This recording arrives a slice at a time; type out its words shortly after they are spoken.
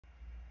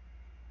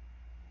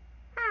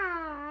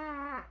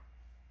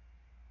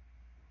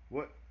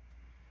What?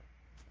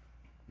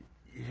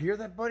 You hear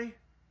that, buddy?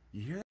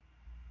 You hear that?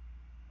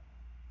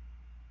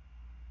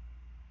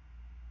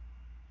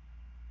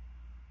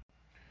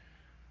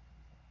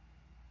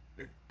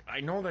 I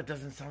know that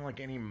doesn't sound like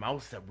any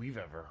mouse that we've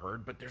ever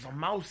heard, but there's a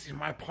mouse in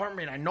my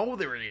apartment. I know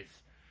there it is.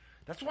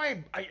 That's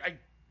why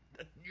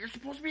you're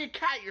supposed to be a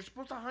cat. You're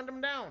supposed to hunt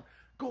him down.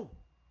 Go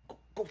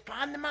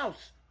find the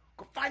mouse.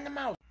 Go find the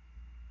mouse.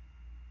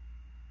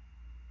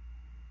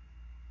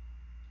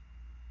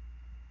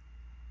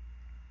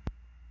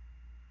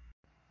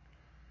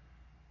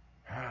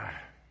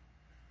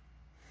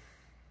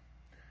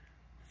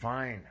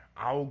 Fine,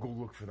 I'll go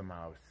look for the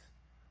mouse.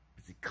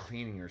 Is he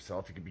cleaning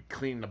herself? You could be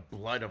cleaning the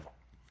blood of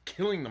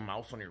killing the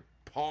mouse on your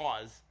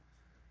paws.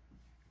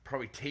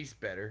 Probably tastes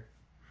better.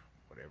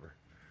 Whatever.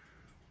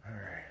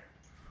 Alright.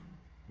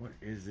 What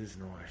is this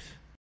noise?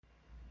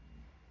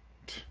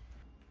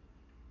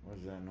 What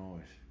is that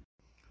noise?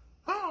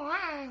 Oh,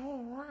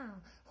 wow.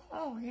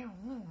 Oh, yeah,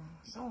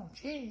 so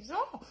cheese.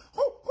 Oh,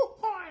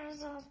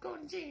 that's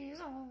good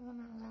cheese. Oh,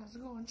 that's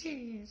good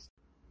cheese.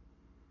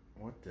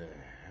 What the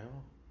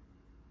hell?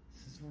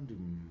 Since when do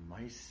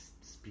mice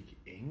speak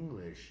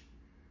English?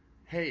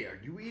 Hey, are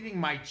you eating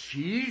my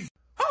cheese?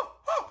 Oh,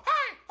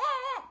 hi.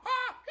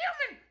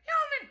 Human.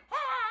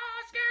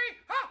 Oh, scary.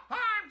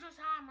 I'm just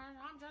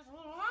a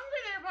little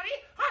hungry there, buddy.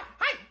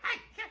 Hi.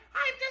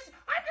 I'm just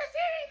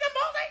eating the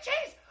moldy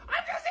cheese.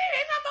 I'm just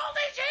eating the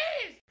moldy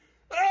cheese.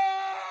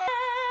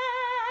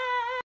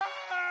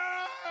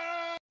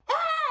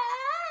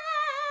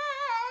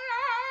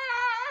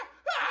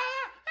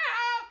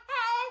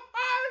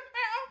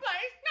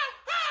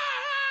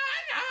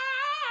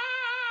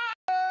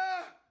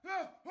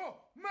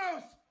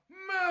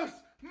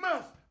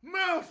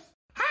 Mouse!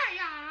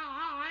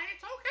 Hi,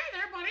 it's okay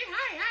there, buddy.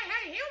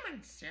 Hey,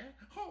 humans.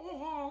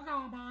 Oh,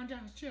 come on,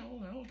 just chill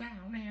a little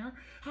down here.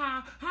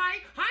 I'm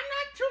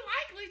not too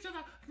likely to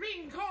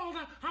being called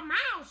a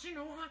mouse, you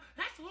know.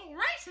 That's a little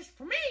racist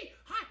for me.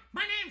 Hi,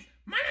 my name's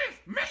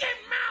Mickey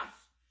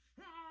Mouse.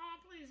 Oh,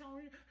 please,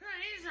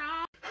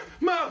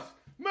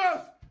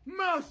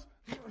 Mouse!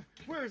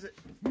 Where is it?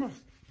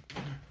 Mouse!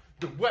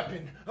 The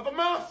weapon of a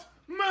mouse!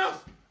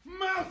 Mouse!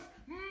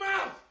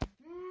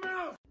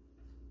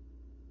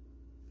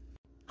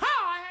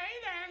 Oh, hey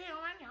there,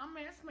 human. You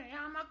miss me.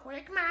 I'm a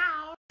quick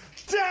mouse.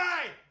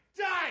 Die!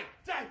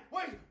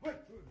 Wait,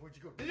 where'd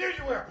you go? There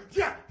you were!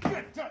 Yeah!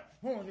 Die!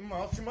 Oh, you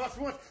mouse!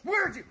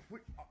 Where'd you?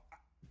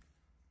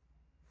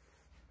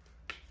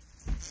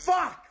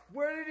 Fuck!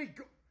 Where did he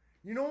go?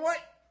 You know what?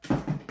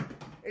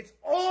 It's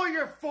all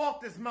your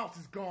fault this mouse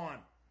is gone.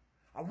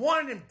 I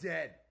wanted him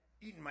dead,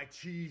 eating my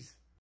cheese.